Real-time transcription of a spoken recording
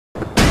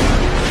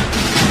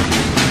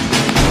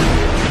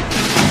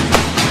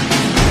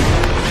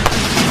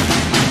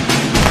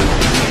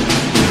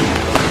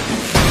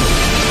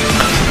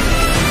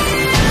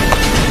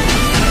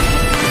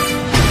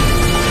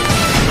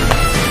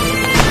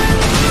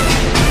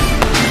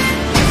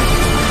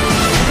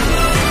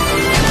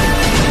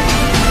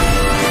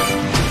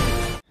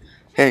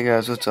Hey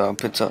guys, what's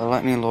up? It's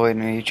Lightning Lloyd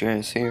and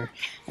AJS here,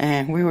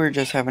 and we were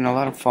just having a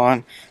lot of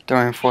fun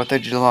during 4th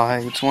of July.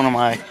 It's one of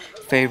my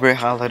favorite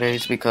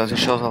holidays because it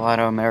shows a lot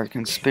of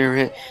American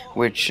spirit,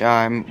 which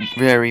I'm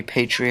very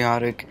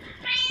patriotic.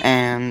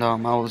 And I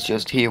was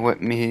just here with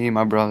me,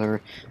 my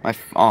brother, my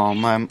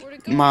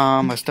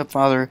mom, my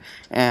stepfather,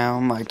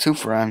 and my two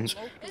friends.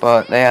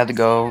 But they had to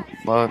go.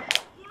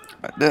 But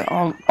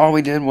all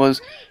we did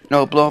was,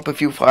 blow up a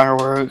few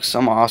fireworks,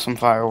 some awesome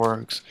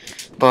fireworks.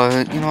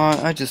 But,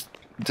 I just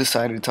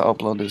decided to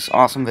upload this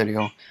awesome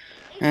video.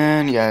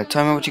 And yeah,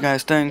 tell me what you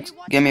guys think.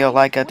 Give me a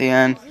like at the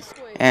end.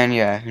 And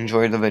yeah,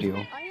 enjoy the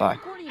video. Bye.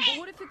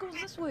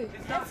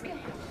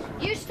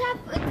 You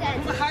stop with that.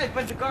 Hide a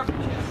bunch of garbage.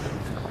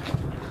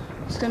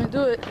 It's gonna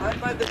do it.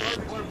 Hide by the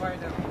garbage one right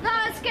now. No,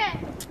 it's good.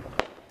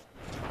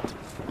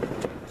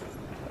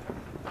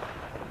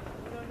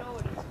 We don't know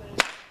what it's gonna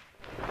do.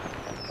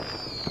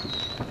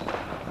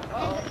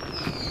 Uh-oh.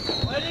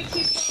 Why do they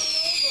keep falling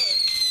over?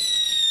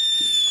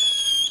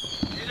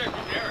 These are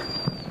generic.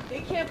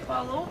 They can't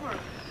fall over.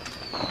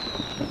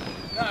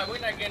 No, we're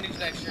not getting these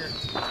next year.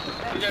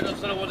 These are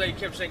those little ones that you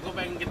kept saying, go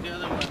back and get the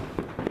other one.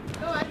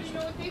 No, I didn't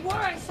know what they were.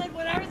 I said,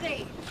 what are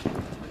they?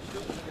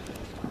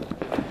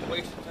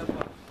 Waste of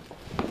 $10.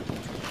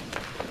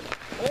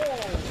 Oh,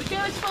 but they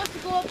were supposed to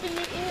go up in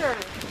the air.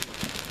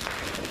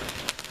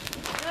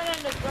 Not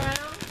on the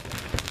ground.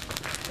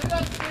 Look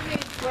how pretty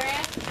it's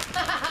grass.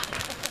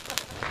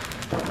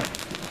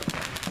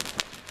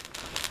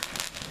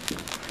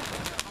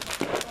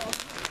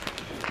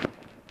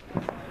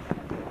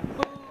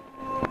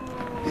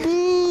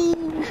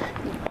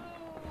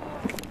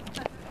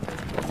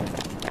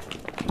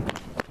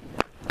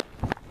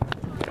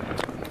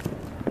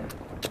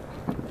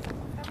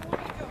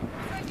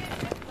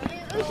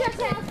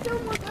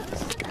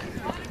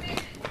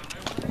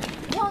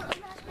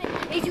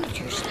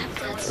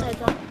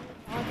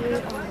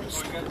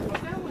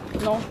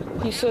 No,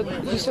 he said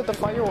the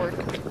firework.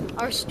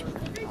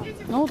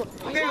 No, the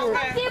firework.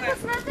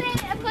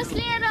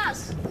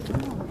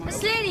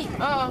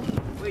 Uh-oh.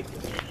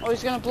 Oh,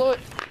 he's gonna blow it.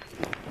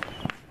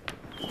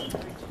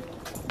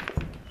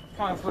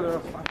 Come on, put it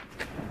up.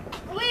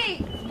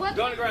 Wait, what?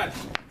 Go in the garage.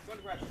 Go in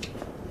the garage.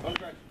 Go in the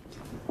garage.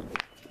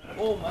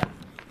 Oh my.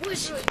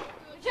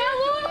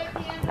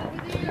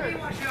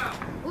 Watch out.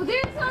 Well,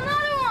 there's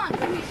another one.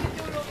 We should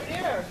do it over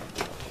there.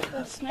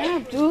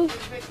 Snap, dude.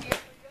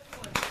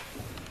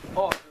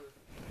 Oh.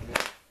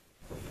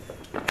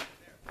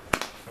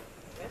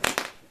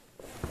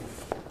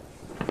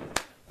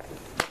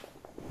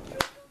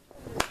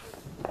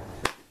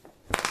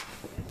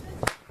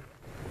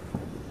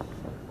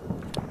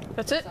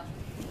 That's it.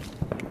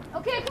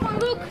 Okay, come on,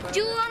 Luke.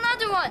 Do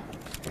another one.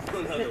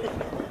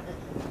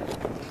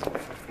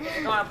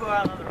 Come on, put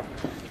out another one.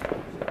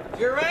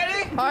 You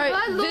ready? All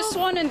right, this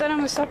one, and then I'm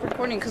gonna stop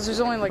recording because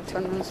there's only like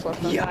 10 minutes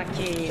left.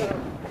 Yucky.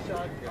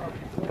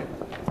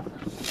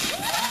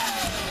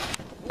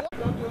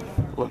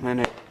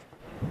 Lemonade.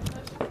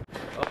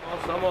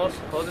 Almost.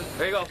 Hold it.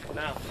 There you go.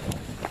 Now.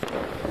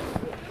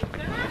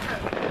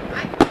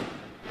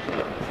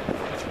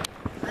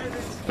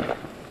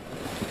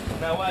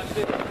 Now watch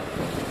this.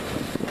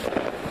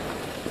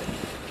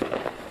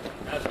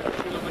 Now it's going to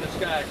shoot up in the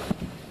sky.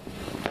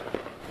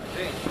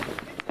 See?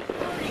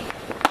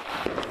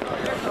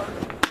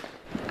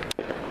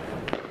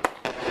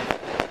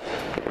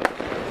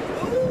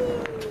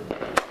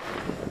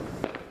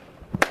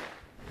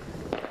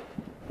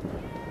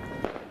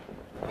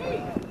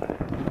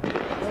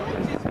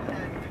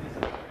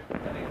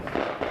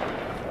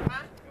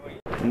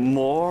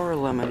 More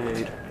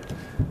lemonade.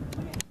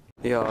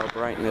 Yeah,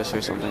 brightness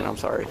or something. I'm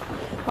sorry.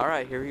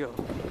 Alright, here we go.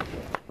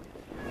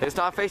 It's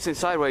not facing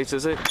sideways,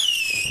 is it?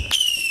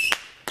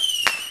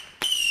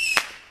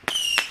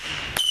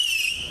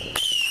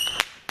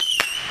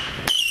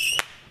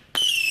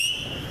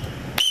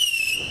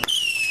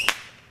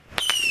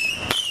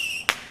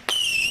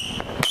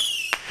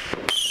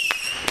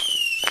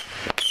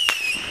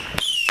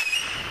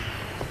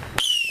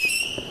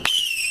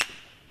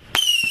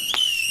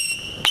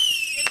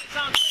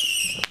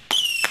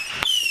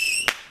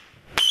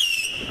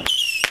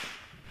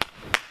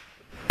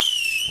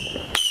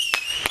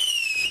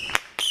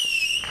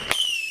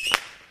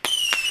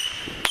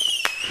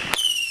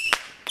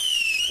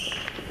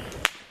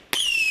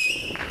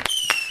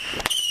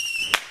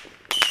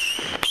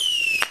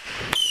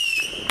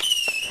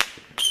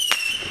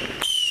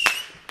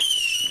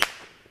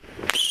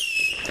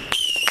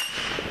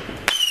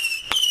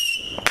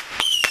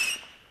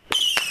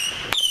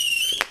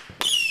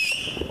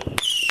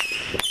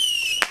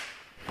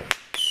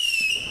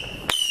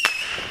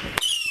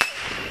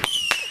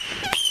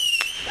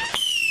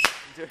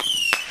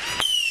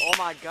 Oh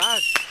my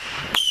gosh.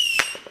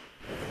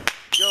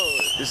 Yo,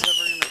 it's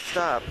never gonna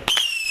stop.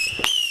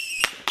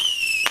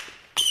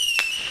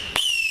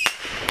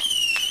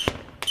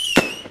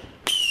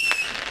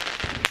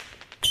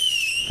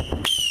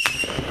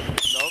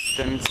 Nope,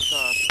 didn't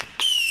stop.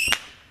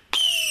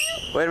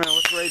 Wait a minute,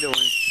 what's Ray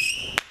doing?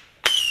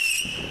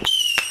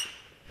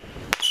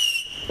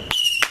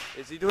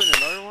 Is he doing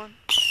another one?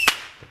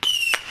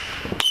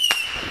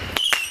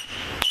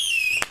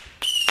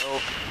 Oh.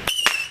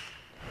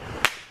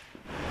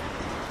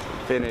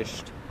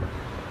 Finished.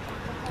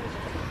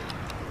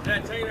 Did I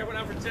tell you that went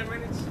out for 10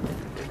 minutes?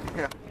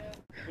 Yeah.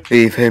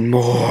 Even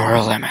more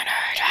lemonade.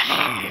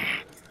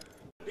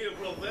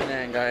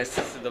 Man, guys,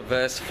 this is the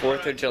best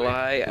 4th of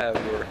July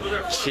ever.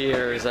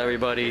 Cheers,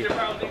 everybody.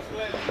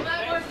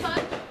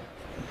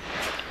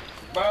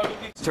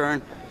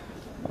 Turn.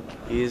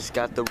 He's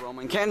got the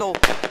Roman candle.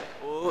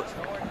 Oh.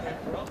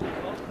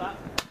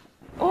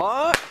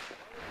 Oh.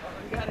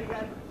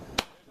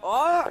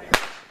 Oh.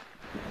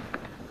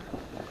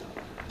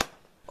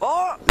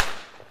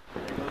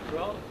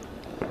 Oh.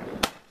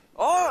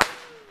 Oh.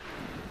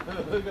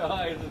 Look how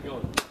high this is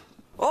going.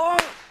 Oh.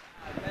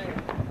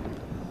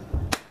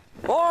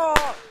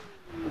 Oh.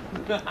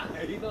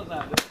 He knows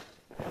how to.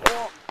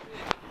 Oh.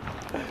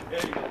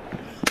 There you go.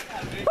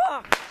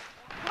 Ah.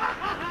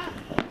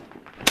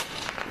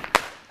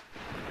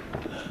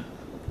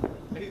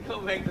 He's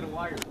coming back to the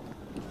wire.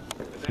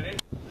 Is that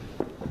it?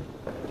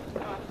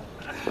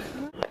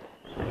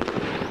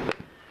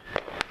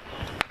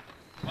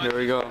 Here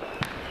we go.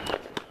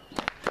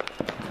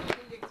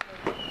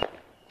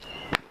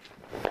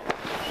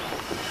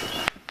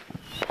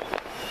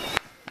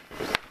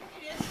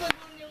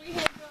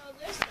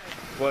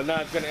 Well,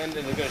 now it's going to end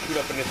and it's going to shoot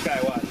up in the sky.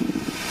 Watch.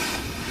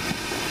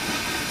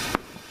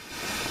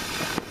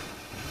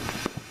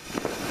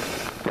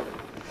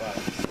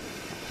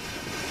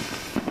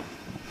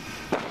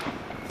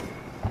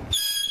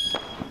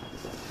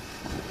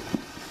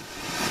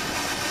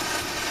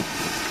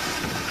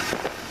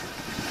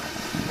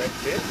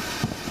 That's it?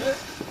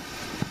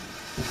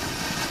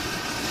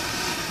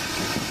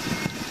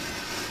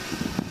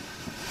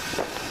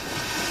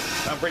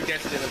 I'll bring that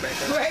shit in the back.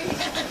 Right.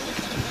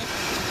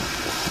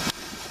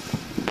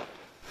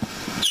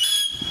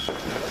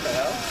 What the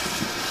hell?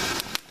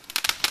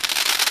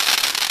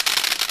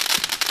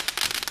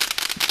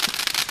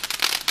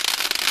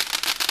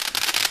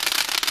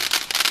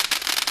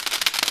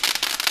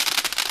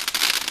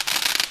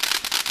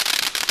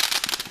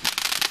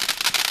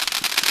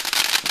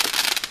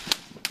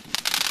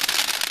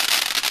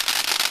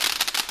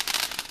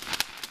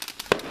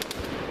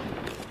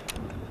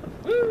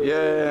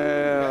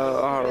 Yeah,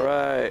 all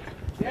right.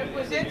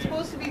 Was that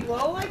supposed to be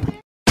low like that?